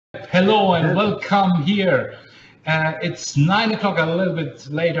Hello and welcome here. It's 9 o'clock, a little bit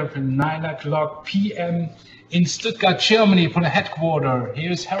later, from 9 o'clock p.m. in Stuttgart, Germany, from the headquarters.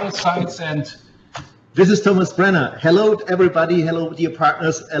 Here's Harald, Seiz, and this is Thomas Brenner. Hello everybody, hello dear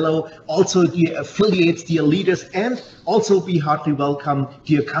partners, hello also dear affiliates, dear leaders, and also be heartily welcome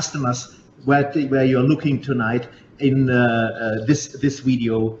dear customers where you're looking tonight in this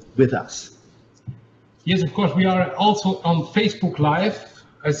video with us. Yes, of course, we are also on Facebook Live.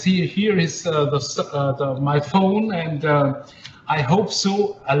 I see here is my phone, and I hope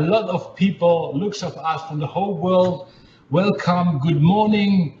so. A lot of people looks at us from the whole world. Welcome, good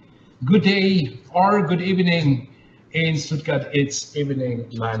morning, good day, or good evening. In Stuttgart, it's evening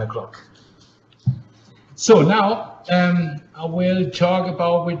 9 o'clock. So now I will talk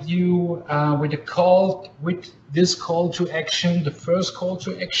about with you with this call to action, the first call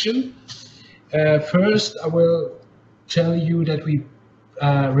to action. First, I will tell you that we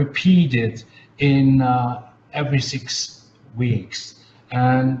repeat it in every 6 weeks,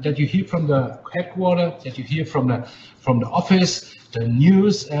 and that you hear from the headquarters, that you hear from the office, the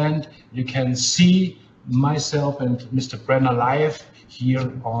news, and you can see myself and Mr. Brenner live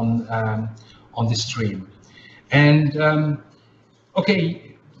here on the stream. And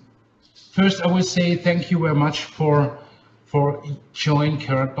okay, first I will say thank you very much for joining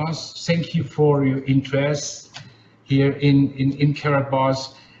Karatbars. Thank you for your interest here in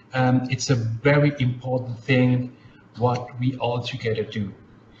Karatbars. It's a very important thing what we all together do.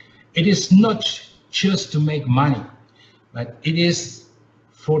 It is not just to make money, but it is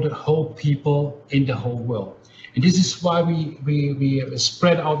for the whole people in the whole world. And this is why we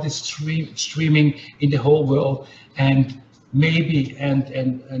spread out this streaming in the whole world, and maybe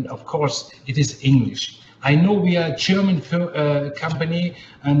and of course it is English. I know we are a German company,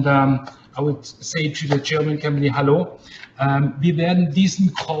 and I would say to the German company, hallo, wir werden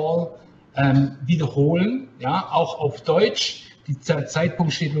diesen Call wiederholen, ja, auch auf Deutsch. Der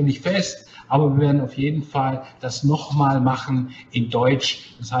Zeitpunkt steht noch nicht fest, aber wir werden auf jeden Fall das nochmal machen in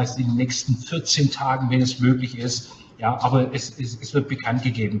Deutsch. Das heißt, in den nächsten 14 Tagen, wenn es möglich ist. Ja, aber es wird bekannt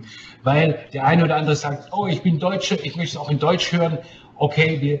gegeben, weil der eine oder andere sagt, oh, ich bin Deutscher, ich möchte es auch in Deutsch hören.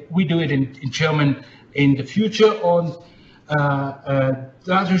 Okay, we do it in German in the future, und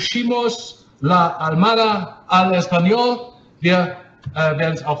traducimos la Almada al Español. Wir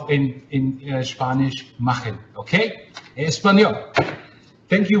werden es auch in Spanisch machen. Okay, Español.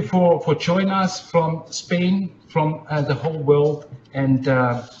 Thank you for joining us from Spain, from the whole world, and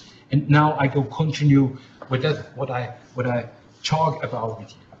now I go continue with that what I talk about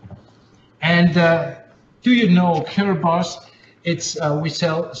with you. And do you know Karatbars? It's we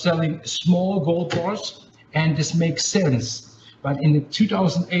selling small gold bars, and this makes sense. But in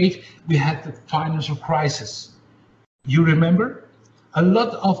 2008 we had the financial crisis. You remember? A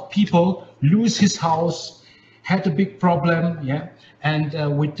lot of people lose his house, had a big problem, yeah. And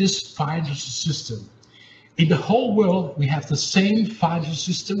with this financial system, in the whole world we have the same financial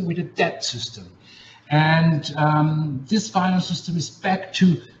system with a debt system, and this financial system is back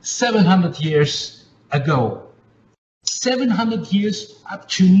to 700 years ago. 700 years up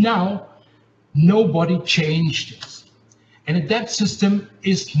to now, nobody changed it, and the debt system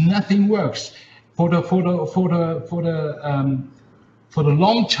is nothing works for the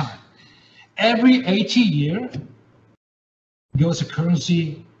long time. Every 80 years goes a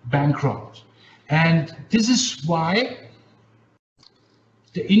currency bankrupt, and this is why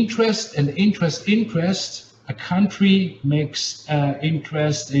the interest a country makes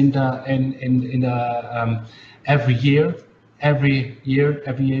interest in the every year, every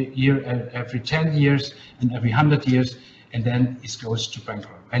 10 years, and every 100 years, and then it goes to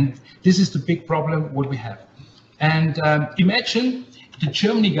bankrupt. And this is the big problem what we have. And imagine the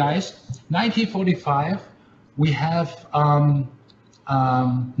Germany guys, 1945, we have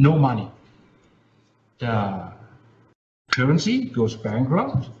no money. The currency goes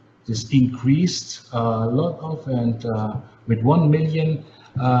bankrupt. This increased a lot of, and with 1 million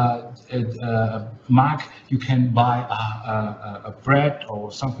mark, you can buy a bread or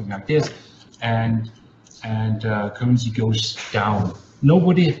something like this, and currency goes down.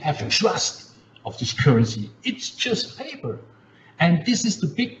 Nobody have trust of this currency. It's just paper, and this is the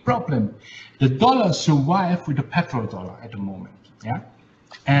big problem. The dollar survives with the petrodollar at the moment, yeah.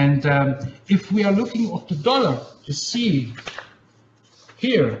 And if we are looking at the dollar, you see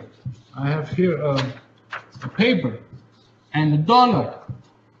here, I have here a paper, and the dollar,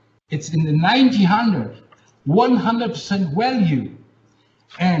 it's in the 100% value,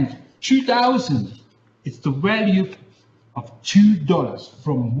 and 2000, it's the value of $2,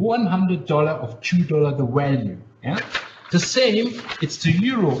 from $100 of $2 the value, yeah. The same, it's the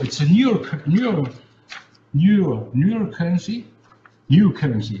euro. It's a new currency.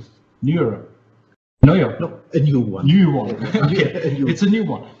 No, a new one. New one. Okay. It's a new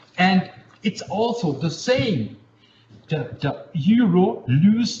one. And it's also the same. The euro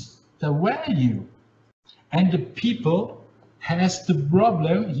lose the value. And the people has the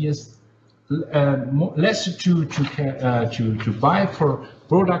problem. He has less to buy for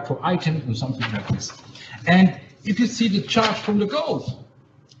product, for items, and something like this. And if you see the chart from the gold,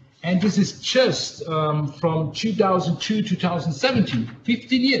 and this is just from 2002 2017,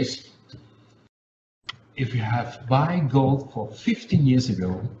 15 years. If you have buy gold for 15 years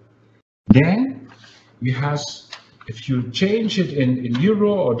ago, then you have, if you change it in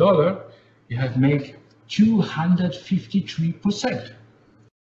euro or dollar, you have make 253%.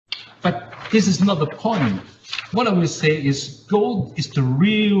 But this is not the point. What I will say is gold is the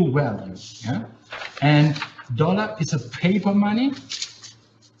real value, yeah? And dollar is a paper money.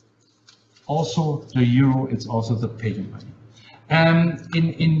 Also the euro, it's also the paper money.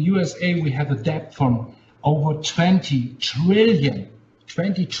 In USA, we have a debt from over 20 trillion.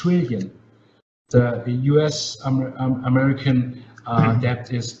 The US American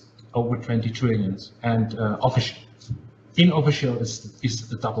debt is over 20 trillions, and unofficial is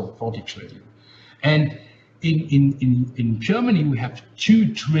the double, 40 trillion. And in Germany, we have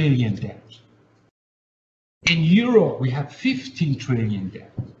 2 trillion debt. In Europe, we have 15 trillion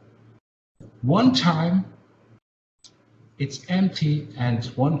debt. One time, it's empty, and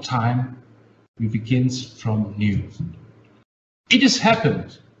one time, we begins from new. It has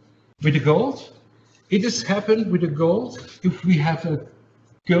happened with the gold. It has happened with the gold. If we have a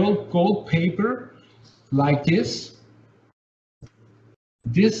gold paper like this,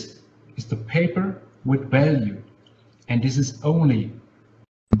 this is the paper with value, and this is only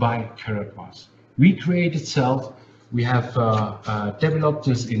by Karatbars. We create itself. We have developed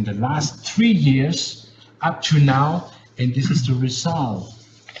this in the last 3 years up to now, and this is the result.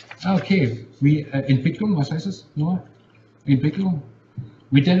 Okay, we in Bitcoin, was heißt es? No, in Bitcoin,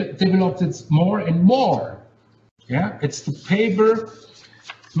 we developed it more and more. Yeah, it's the paper.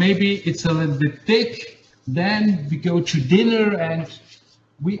 Maybe it's a little bit thick. Then we go to dinner and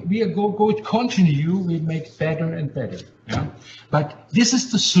we go continue. We make better and better. Yeah, but this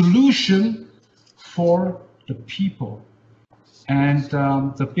is the solution for the people. And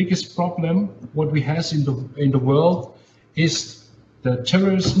the biggest problem what we have in the world is the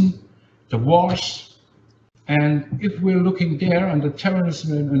terrorism, the wars. And if we're looking there on the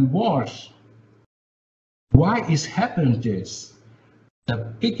terrorism and wars, why is happening this? The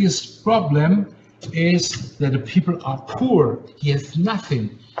biggest problem is that the people are poor. He has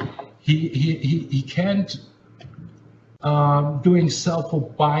nothing. He can't do himself for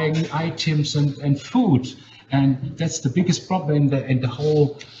buying items and food. And that's the biggest problem in the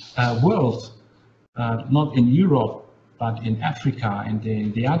whole world, not in Europe, but in Africa and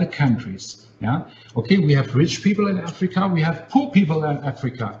the other countries. Yeah. Okay, we have rich people in Africa, we have poor people in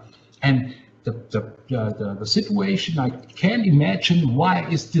Africa, and the situation I can't imagine. Why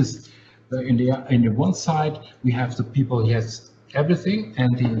is this? In the one side we have the people he has everything,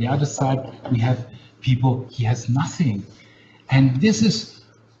 and in the other side we have people he has nothing. And this is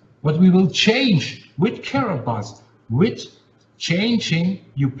what we will change with Karatbars, with changing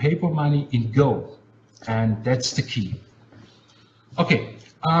your paper money in gold, and that's the key. Okay,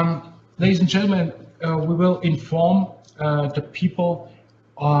 ladies and gentlemen, we will inform the people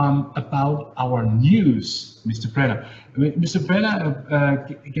about our news, Mr. Brenner. Mr. Brenner,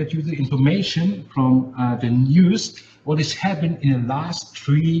 get you the information from the news, what has happened in the last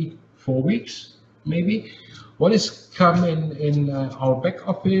 3-4 weeks, maybe. What is coming in our back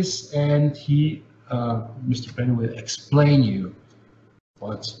office, and he, Mr. Brenner, will explain you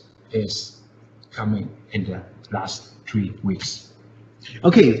what is coming in the last 3 weeks.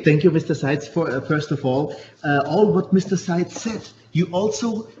 Okay, thank you, Mr. Seiz, for first of all what Mr. Seiz said, you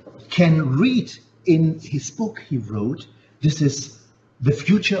also can read in his book he wrote. This is The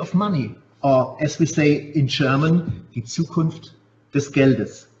Future of Money, or as we say in German, die Zukunft des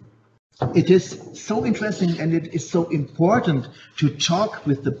Geldes. It is so interesting and it is so important to talk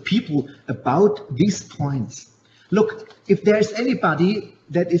with the people about these points. Look, if there's anybody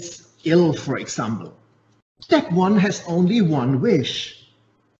that is ill, for example, that one has only one wish.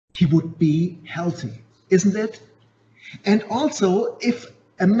 He would be healthy, isn't it? And also, if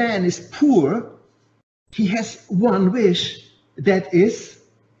a man is poor, he has one wish, that is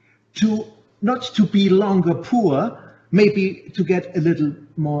not to be longer poor, maybe to get a little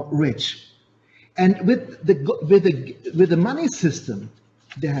more rich. And with the money system,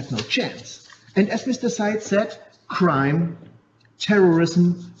 they have no chance. And as Mr. Seiz said, crime,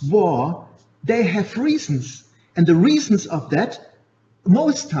 terrorism, war, they have reasons. And the reasons of that,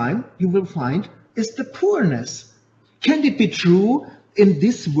 most time you will find, is the poorness. Can it be true in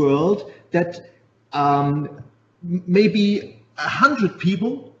this world that maybe 100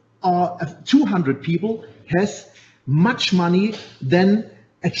 people or 200 people has much money than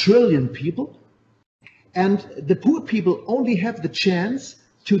 1 trillion people? And the poor people only have the chance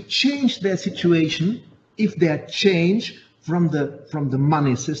to change their situation if they change from the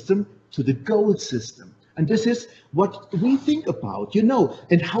money system to the gold system. And this is what we think about, you know.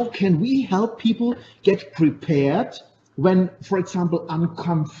 And how can we help people get prepared when, for example,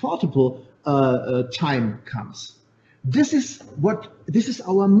 uncomfortable time comes? This is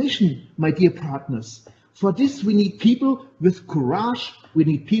our mission, my dear partners. For this, we need people with courage. We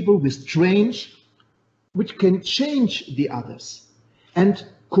need people with strength, which can change the others. And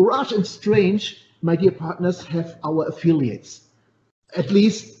courage and strength, my dear partners, have our affiliates. At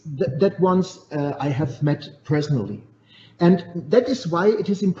least that ones I have met personally. And that is why it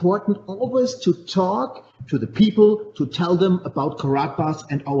is important always to talk to the people, to tell them about Karatbars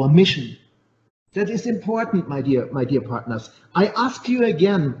and our mission. That is important, my dear partners. I ask you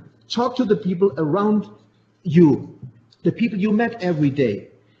again, talk to the people around you, the people you met every day.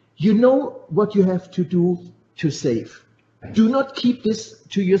 You know what you have to do to save. Do not keep this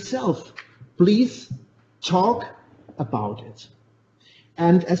to yourself. Please talk about it.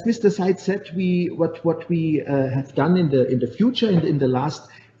 And as Mr. Seiz said, what we have done in the future, in the last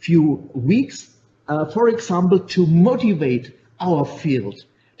few weeks, for example, to motivate our field.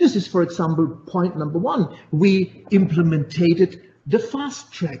 This is, for example, point number 1. We implemented the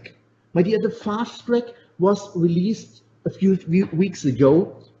fast track. My dear, the fast track was released a few weeks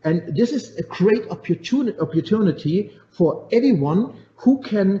ago, and this is a great opportunity for anyone who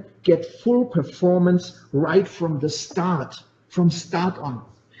can get full performance right from the start. From start on.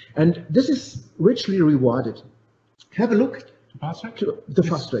 And this is richly rewarded. Have a look Fast track? to the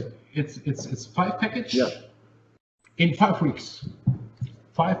fast track. It's 5 package in 5 weeks.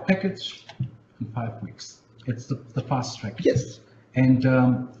 5 package in 5 weeks. It's the fast track. Yes. And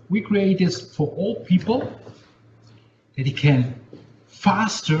we create this for all people that you can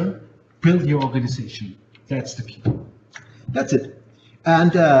faster build your organization. That's the key. That's it.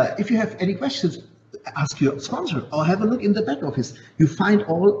 And if you have any questions, ask your sponsor or have a look in the back office. You find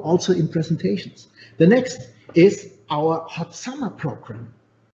all also in presentations. The next is our hot summer program.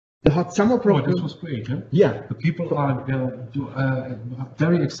 The hot summer program. Oh, this was great. Huh? Yeah. The people are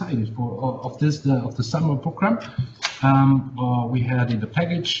very excited of the summer program. We had in the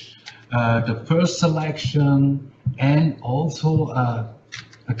package the first selection and also a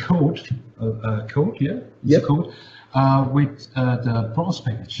code. Yeah. Yep. A code with the bronze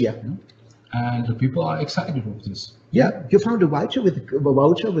package. Yeah. And the people are excited of this. Yeah, you found a voucher with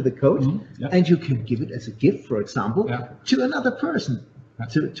a code, and you can give it as a gift, for example, to another person,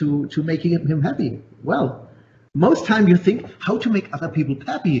 to make him happy. Well, most time you think how to make other people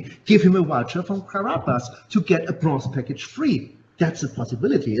happy. Give him a voucher from Karatbars to get a bronze package free. That's a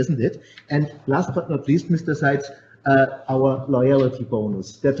possibility, isn't it? And last but not least, Mr. Seiz, our loyalty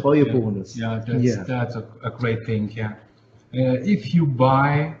bonus, der Treue bonus. Yeah, that's a great thing. Yeah, if you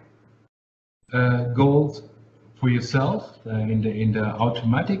buy gold for yourself in the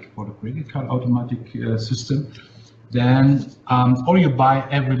automatic or the credit card automatic system, then or you buy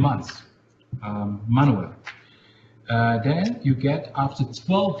every month manual, then you get after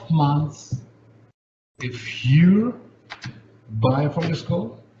 12 months if you buy for this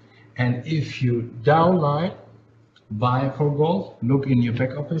gold, and if you downline buy for gold, look in your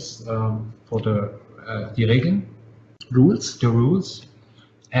back office for the rules,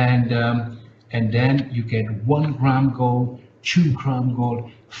 and then you get 1 gram gold, 2 gram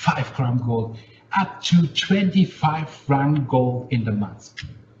gold, 5 gram gold, up to 25 gram gold in the month.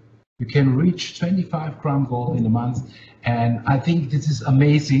 You can reach 25 gram gold in a month, and I think this is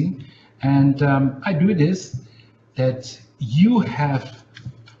amazing. And I do this that you have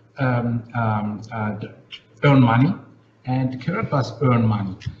earn money, and Karatbars earn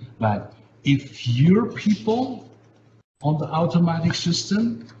money. But if your people on the automatic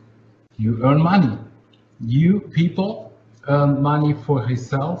system, you earn money. You people earn money for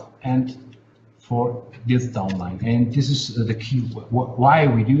yourself and for this downline. And this is the key why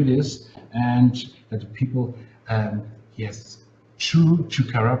we do this, and that the people, yes, true to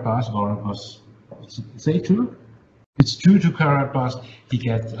Karatbars, or say true? It's true to Karatbars, he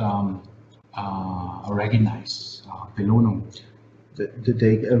get recognized, Belohnung.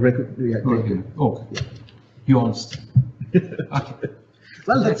 Okay. You understand. Okay.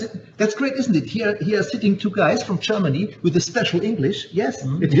 Well, that's great, isn't it? Here are sitting two guys from Germany with a special English. Yes,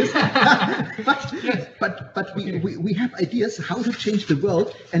 it is. but we have ideas how to change the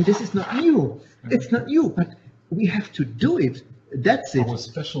world, and this is not new. It's not new, but we have to do it. That's it. Our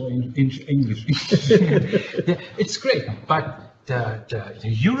special English. It's great, but the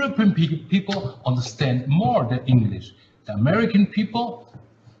European people understand more the English. The American people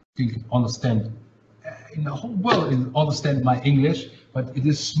understand. In the whole world understand my English, but it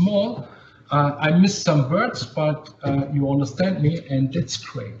is small. I miss some words, but you understand me, and that's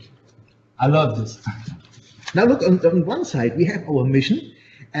great. I love this. Now look, on one side we have our mission,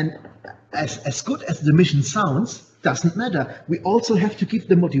 and as good as the mission sounds, doesn't matter. We also have to give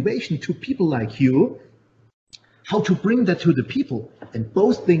the motivation to people like you, how to bring that to the people. And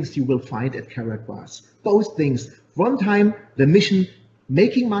both things you will find at Karatbars. Both things. One time, the mission,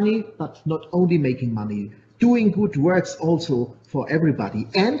 making money, but not only making money, doing good works also for everybody,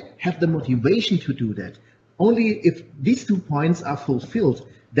 and have the motivation to do that. Only if these 2 points are fulfilled,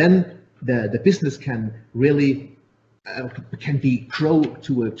 then the business can really grow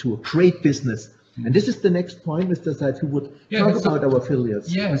to a great business. And this is the next point, Mr. Seiz, who would talk about our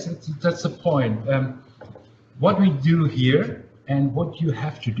affiliates. Yes, that's the point. What we do here and what you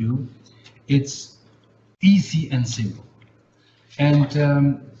have to do, it's easy and simple. And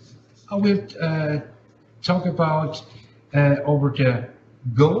I will talk about over the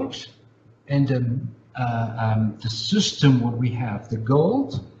gold and the system what we have. The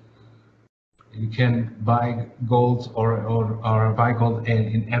gold, you can buy gold or buy gold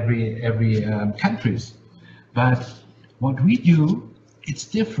in every countries, but what we do, it's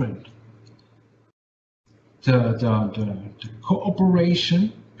different. The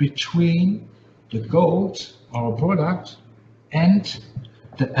cooperation between the gold, our product, and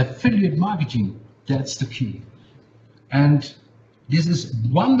the affiliate marketing, that's the key. And this is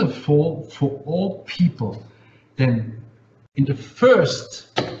wonderful for all people. Then in the first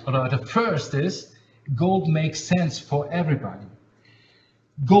is gold makes sense for everybody.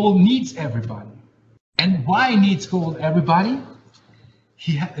 Gold needs everybody. And why needs gold everybody?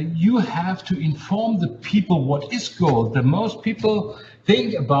 You have to inform the people what is gold. The most people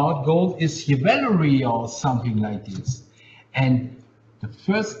think about gold is jewelry or something like this. And the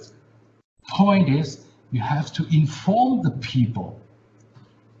first point is you have to inform the people.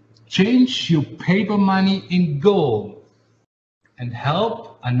 Change your paper money in gold and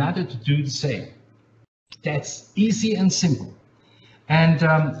help another to do the same. That's easy and simple. And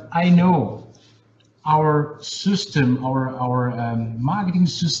I know our system, our marketing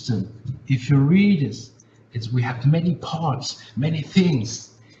system, if you read this, we have many parts, many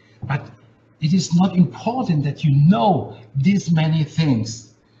things, but it is not important that you know these many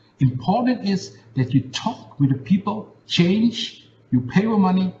things. Important is that you talk with the people, change your paper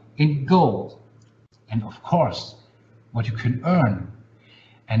money in gold, and of course, what you can earn.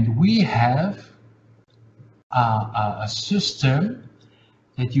 And we have a system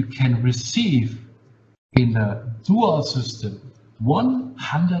that you can receive in a dual system,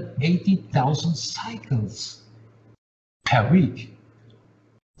 180,000 cycles per week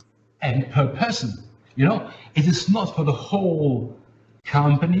and per person. You know, it is not for the whole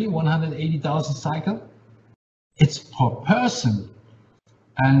company, 180,000 cycle. It's per person.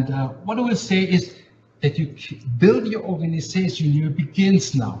 And what I will say is that you build your organization, you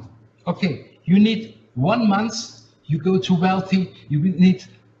begins now. Okay, you need 1 month, you go to wealthy, you need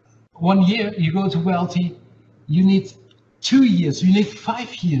 1 year, you go to wealthy, you need 2 years, you need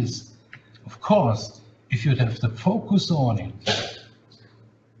 5 years. Of course, if you have the focus on it,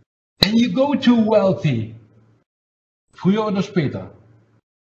 then you go to wealthy, früher oder später.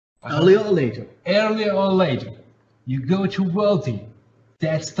 Earlier or later. Earlier or later, you go to wealthy.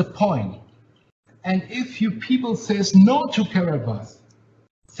 That's the point. And if you people says no to Karatbars,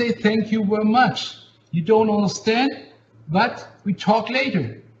 say thank you very much. You don't understand, but we talk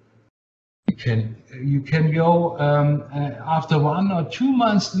later. You can go after 1 or 2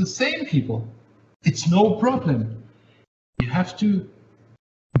 months to the same people. It's no problem. You have to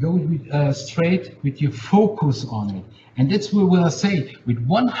go straight with your focus on it. And that's what we'll say, with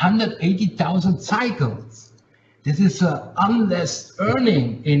 180,000 cycles. This is a unless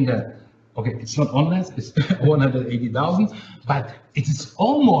earning in the, okay, it's not unless, it's 180,000, but it is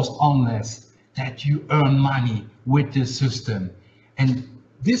almost unless that you earn money with the system. And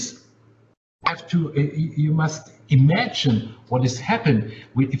this you must imagine what has happened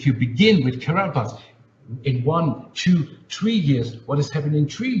if you begin with Karatbars in 1, 2, 3 years, what has happened in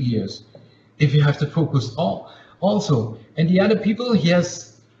 3 years, if you have to focus also. And the other people,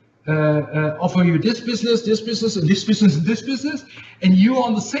 yes, offer you this business, and this business, and this business, and you're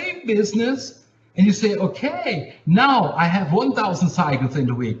on the same business, and you say, okay, now I have 1,000 cycles in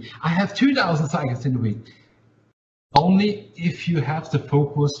the week, I have 2,000 cycles in the week. Only if you have the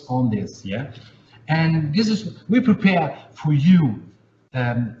focus on this, yeah. And this is we prepare for you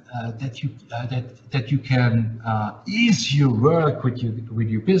that you can ease your work with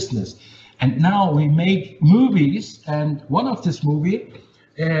your business. And now we make movies, and one of this movie,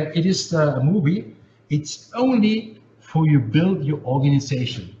 it is a movie. It's only for you build your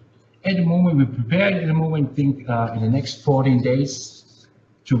organization. At the moment we prepare it. At the moment, think in the next 14 days,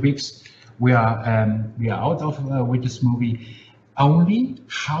 2 weeks, we are out of with this movie. Only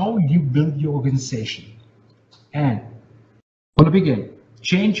how you build your organization. And from the beginning,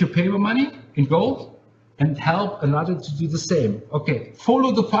 change your paper money in gold and help another to do the same. Okay,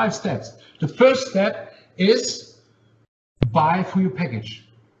 follow the 5 steps. The first step is buy for your package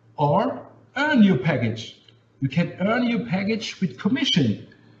or earn your package. You can earn your package with commission.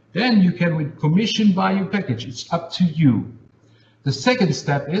 Then you can with commission buy your package. It's up to you. The second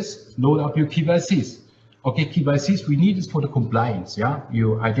step is load up your KYCs. Okay, KYCs we need is for the compliance, yeah,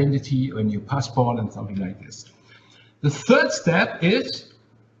 your identity and your passport and something like this. The third step is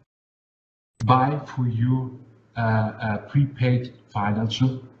buy for your prepaid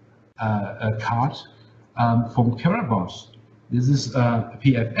financial card from Karatbars. This is a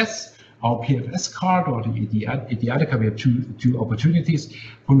PFS, our PFS card, or the other card. We have two opportunities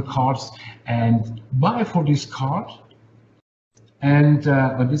for cards, and buy for this card, and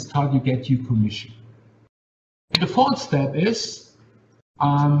on this card you get your commission. And the fourth step is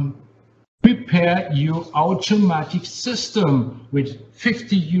prepare your automatic system with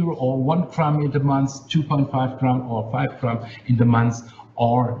 50 euro or 1 gram in the month, 2.5 gram or 5 gram in the month,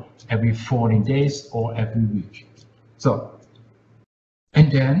 or every 14 days or every week. So,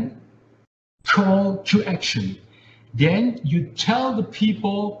 and then call to action. Then you tell the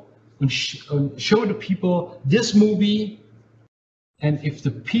people and show the people this movie. And if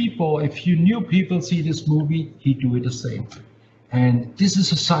you new people see this movie, he do it the same. And this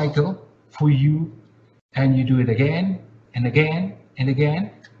is a cycle for you, and you do it again and again and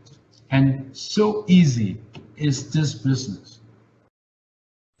again. And so easy is this business.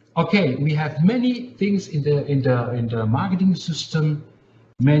 Okay, we have many things in the marketing system,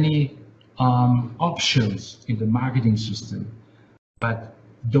 many options in the marketing system, but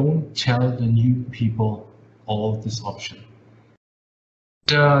don't tell the new people all this option.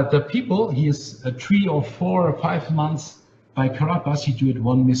 The people, he is 3 or 4 or 5 months by Karatbars, he do it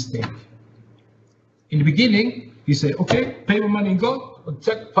one mistake. In the beginning, he say, okay, paper money and gold,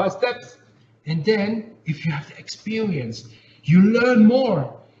 check 5 steps. And then, if you have the experience, you learn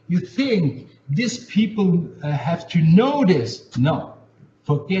more. You think these people have to know this. No,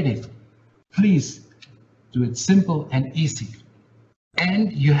 forget it. Please do it simple and easy.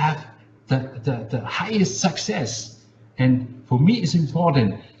 And you have the highest success. And for me, it's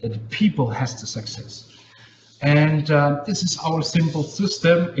important that the people has the success. And this is our simple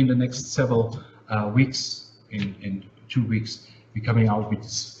system. In the next several weeks, in 2 weeks, we're coming out with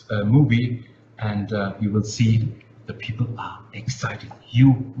this movie, and you will see the people are excited.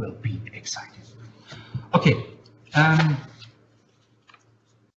 You will be excited. Okay,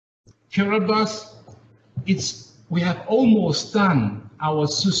 Karatbars, we have almost done our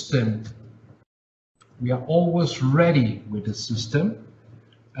system. We are always ready with the system.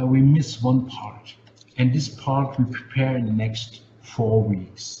 We miss one part, and this part we prepare in the next 4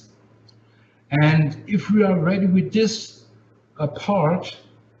 weeks. And if we are ready with this part,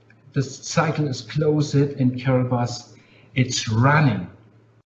 the cycle is closed and Karatbars, it's running.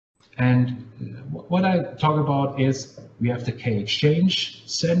 And what I talk about is we have the K-exchange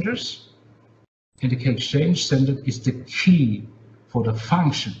centers, and the K-exchange center is the key for the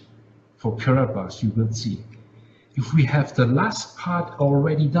function for Karatbars. You will see. If we have the last part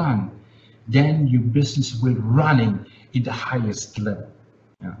already done, then your business will running in the highest level.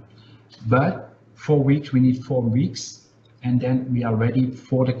 Yeah. But 4 weeks, we need 4 weeks, and then we are ready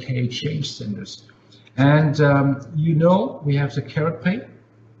for the K-exchange centers. And you know, we have the Karatpay.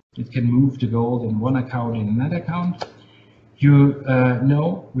 It can move the gold in one account in another account. You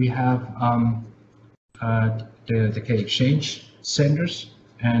know, we have the K-exchange centers,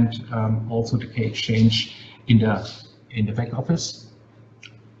 and also the K-exchange in the back office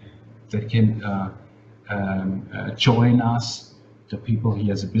that can join us, the people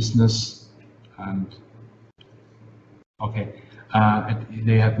here as a business. And okay,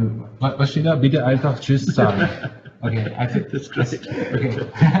 they have. Was steht da? Bitte einfach Tschüss sagen. Okay, I think that's great.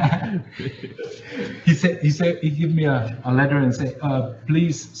 Okay. He gave me a letter and say,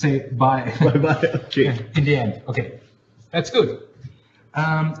 please say bye. Bye-bye. Okay. In the end. Okay. That's good.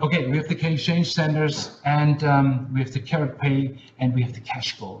 Okay, we have the K exchange centers, and we have the Karat Pay, and we have the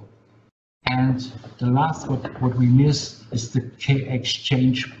Cashgold. And the last what we miss is the K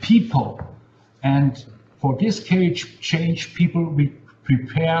exchange people. And for this K exchange people, we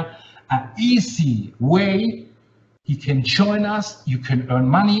prepare an easy way. He can join us, you can earn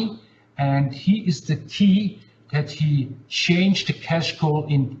money, and he is the key that he changed the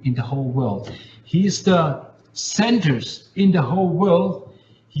Cashgold in the whole world. He is the centers in the whole world.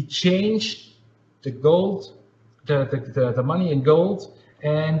 He changed the gold, the money in gold,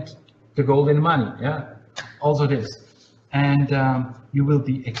 and the gold in money. Yeah, also this, and you will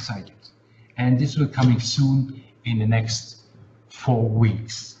be excited. And this will coming soon in the next 4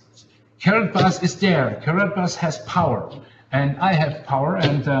 weeks. Karatbars is there. Karatbars has power, and I have power.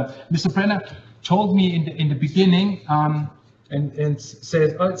 And Mr. Brenner told me in the beginning, and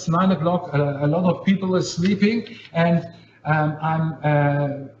said, "Oh, it's 9 o'clock. A lot of people are sleeping." And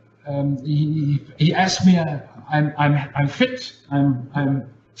he asked me, "I'm fit. I'm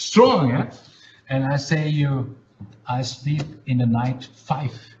strong." Yeah? And I say, I sleep in the night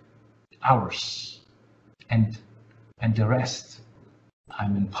 5 hours, and the rest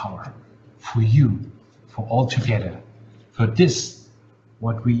I'm in power for you, for all together, for this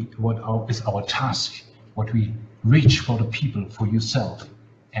is our task, what we reach for the people, for yourself,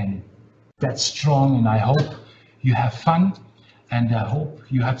 and that's strong. And I hope you have fun, and I hope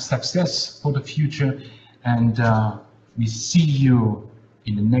you have success for the future, and we see you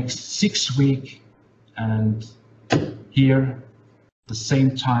in the next 6 weeks, and here the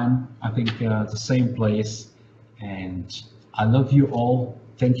same time, I think the same place. And I love you all.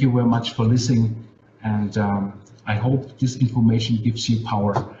 Thank you very much for listening, and I hope this information gives you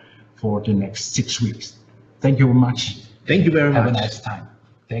power for the next 6 weeks. Thank you very much. Thank you very much. Have a nice time.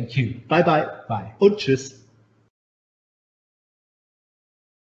 Thank you. Bye-bye. Bye. Und tschüss.